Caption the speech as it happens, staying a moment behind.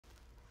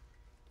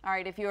All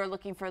right, if you are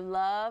looking for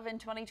love in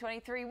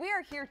 2023, we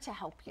are here to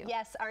help you.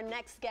 Yes, our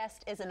next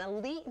guest is an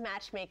elite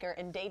matchmaker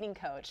and dating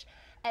coach.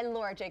 And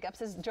Laura Jacobs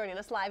is joining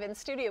us live in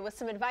studio with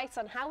some advice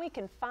on how we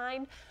can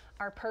find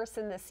our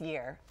person this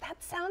year.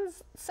 That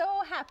sounds so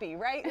happy,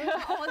 right? We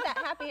all want that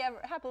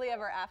happily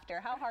ever after.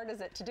 How hard is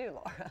it to do,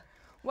 Laura?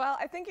 Well,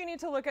 I think you need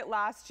to look at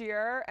last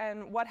year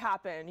and what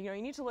happened. You know,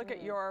 you need to look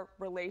at your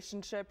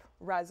relationship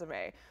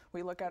resume.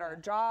 We look at our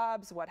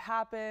jobs, what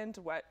happened,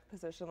 what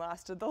position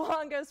lasted the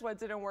longest, what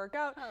didn't work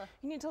out.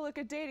 You need to look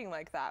at dating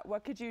like that.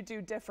 What could you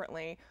do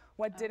differently?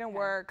 What didn't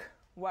work?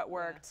 What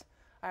worked?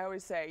 I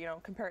always say, you know,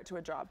 compare it to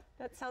a job.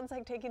 That sounds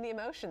like taking the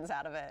emotions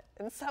out of it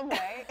in some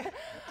way.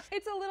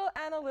 It's a little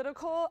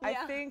analytical. I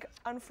think,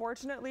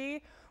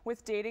 unfortunately,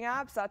 with dating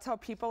apps, that's how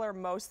people are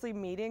mostly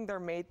meeting their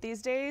mate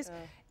these days.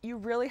 You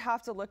really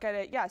have to look at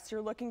it. Yes,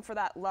 you're looking for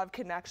that love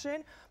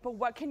connection, but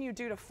what can you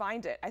do to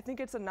find it? I think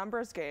it's a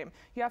numbers game.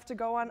 You have to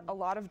go on a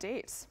lot of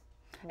dates.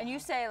 And you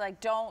say, like,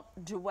 don't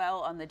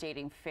dwell on the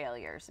dating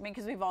failures. I mean,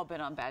 because we've all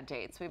been on bad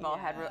dates. We've all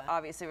had,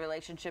 obviously,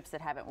 relationships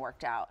that haven't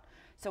worked out.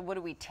 So what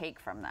do we take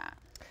from that?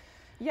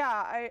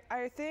 Yeah,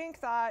 I think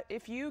that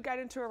if you get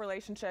into a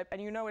relationship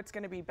and you know it's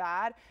going to be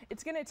bad,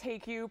 it's going to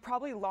take you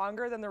probably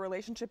longer than the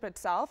relationship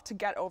itself to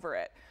get over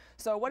it.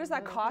 So what does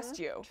that cost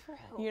you?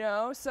 You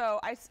know, so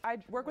I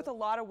work with a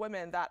lot of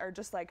women that are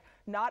just like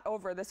not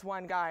over this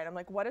one guy. And I'm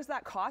like, what is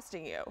that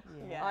costing you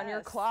on your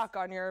clock,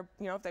 on your,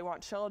 you know, if they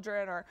want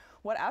children or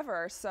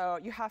whatever. So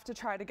you have to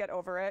try to get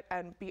over it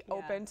and be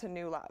open to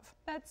new love.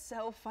 That's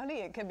so funny.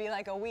 It could be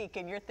like a week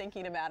and you're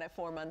thinking about it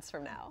 4 months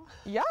from now.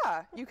 Yeah,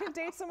 you can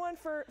date someone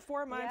for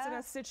 4 months in a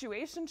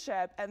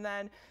situationship and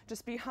then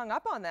just be hung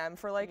up on them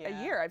for like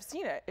a year. I've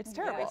seen it. It's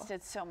terrible. You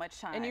wasted so much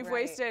time. And you've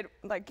wasted,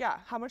 like,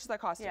 how much is that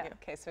costing you?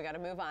 Okay, so we got to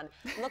move on.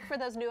 Look for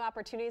those new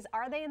opportunities.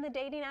 Are they in the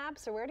dating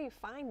apps or where do you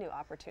find new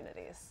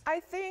opportunities?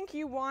 I think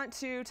you want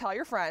to tell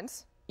your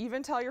friends,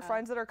 even tell your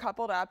friends that are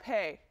coupled up,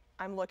 hey,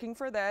 I'm looking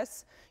for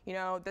this, you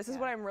know, this is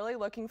what I'm really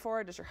looking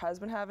for. Does your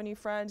husband have any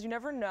friends? You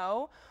never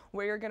know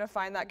where you're going to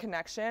find that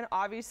connection.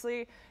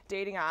 Obviously,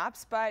 dating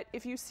apps, but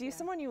if you see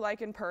someone you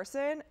like in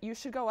person, you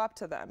should go up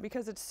to them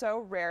because it's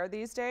so rare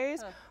these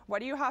days. What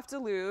do you have to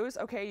lose?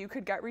 Okay, you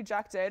could get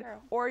rejected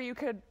or you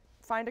could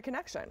find a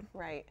connection.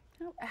 Right.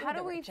 How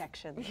do we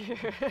rejection?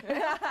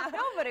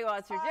 Nobody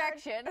wants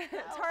rejection.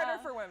 It's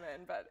harder for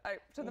women, but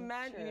to the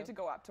men, you need to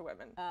go up to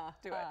women.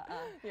 Do it.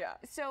 Yeah.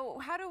 So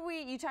how do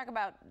we, you talk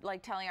about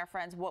like telling our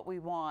friends what we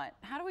want.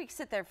 How do we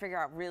sit there and figure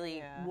out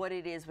really what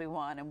it is we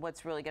want and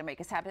what's really going to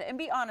make us happy and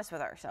be honest with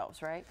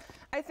ourselves, right?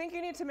 I think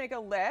you need to make a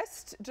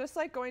list, just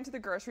like going to the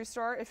grocery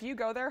store. If you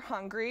go there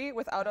hungry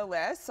without a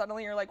list,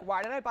 suddenly you're like,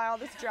 why did I buy all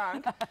this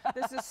junk?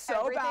 This is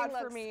so bad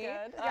for me.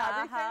 Yeah,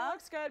 everything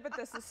looks good, but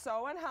this is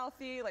so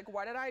unhealthy. Like,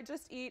 what did I just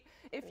eat?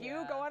 If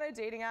you go on a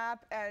dating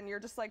app and you're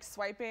just like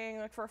swiping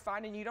like for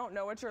fun and you don't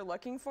know what you're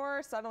looking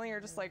for, suddenly you're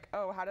just like,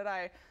 oh, how did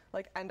I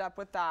like end up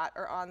with that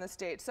or on this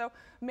date? So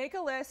make a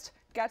list,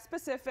 get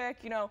specific.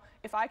 You know,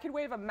 if I could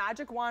wave a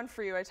magic wand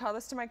for you, I tell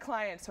this to my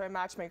clients who I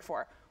matchmake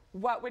for.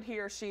 What would he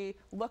or she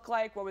look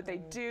like? What would they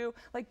do?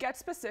 Like, get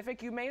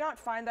specific. You may not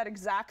find that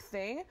exact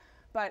thing,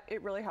 but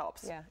it really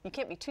helps. Yeah, you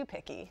can't be too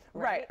picky,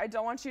 right? I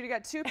don't want you to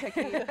get too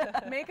picky.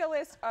 Make a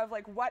list of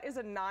like what is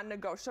a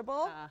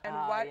non-negotiable and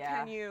what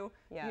can you,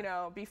 you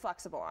know, be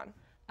flexible on.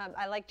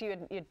 I liked you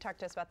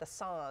talked to us about the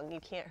song, You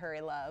Can't Hurry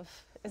Love.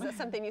 Is that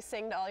something you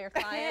sing to all your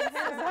clients?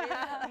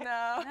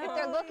 No. If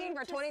they're looking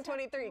for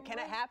 2023, can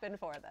it happen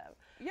for them?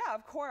 Yeah,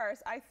 of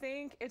course. I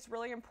think it's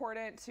really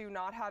important to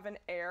not have an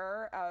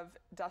air of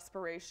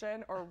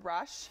desperation or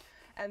rush.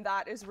 And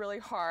that is really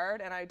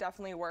hard, and I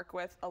definitely work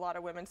with a lot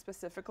of women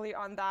specifically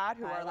on that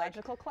who are like,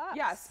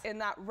 yes, in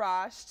that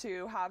rush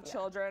to have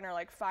children or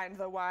like find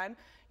the one.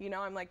 You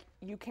know, I'm like,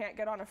 you can't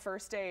get on a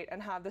first date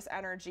and have this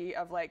energy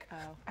of like,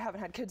 I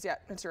haven't had kids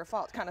yet, it's your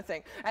fault kind of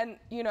thing. And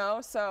you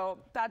know, so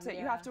that's it.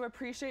 You have to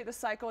appreciate the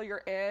cycle you're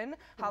in,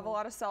 have a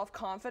lot of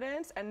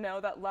self-confidence, and know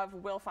that love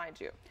will find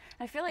you.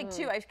 I feel like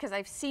too, because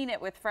I've seen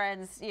it with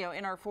friends, you know,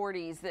 in our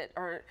 40s that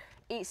are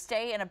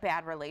stay in a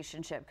bad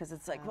relationship because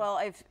it's like, well,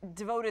 I've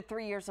devoted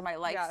 3 years of my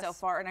life so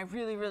far and I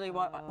really, really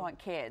want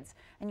kids.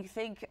 And you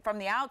think from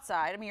the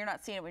outside, I mean, you're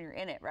not seeing it when you're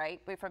in it, right?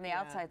 But from the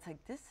outside, it's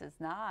like, this is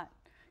not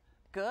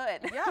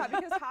good. Yeah,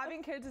 because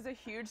having kids is a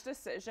huge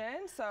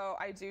decision. So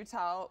I do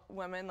tell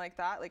women like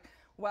that, like,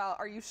 well,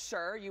 are you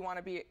sure you want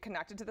to be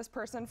connected to this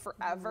person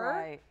forever?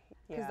 Right.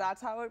 Because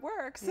that's how it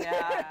works.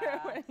 Yeah,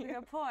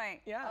 good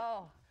point. Yeah.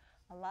 Oh.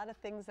 A lot of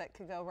things that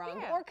could go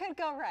wrong or could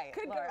go right.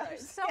 Could go right.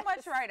 So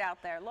much right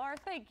out there. Laura,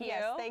 thank you.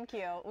 Yes, thank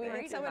you. We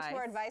need so much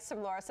more advice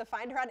from Laura. So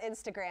find her on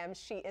Instagram.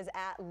 She is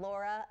at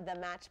Laura the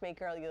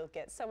Matchmaker. You'll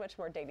get so much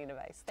more dating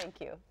advice.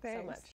 Thank you so much.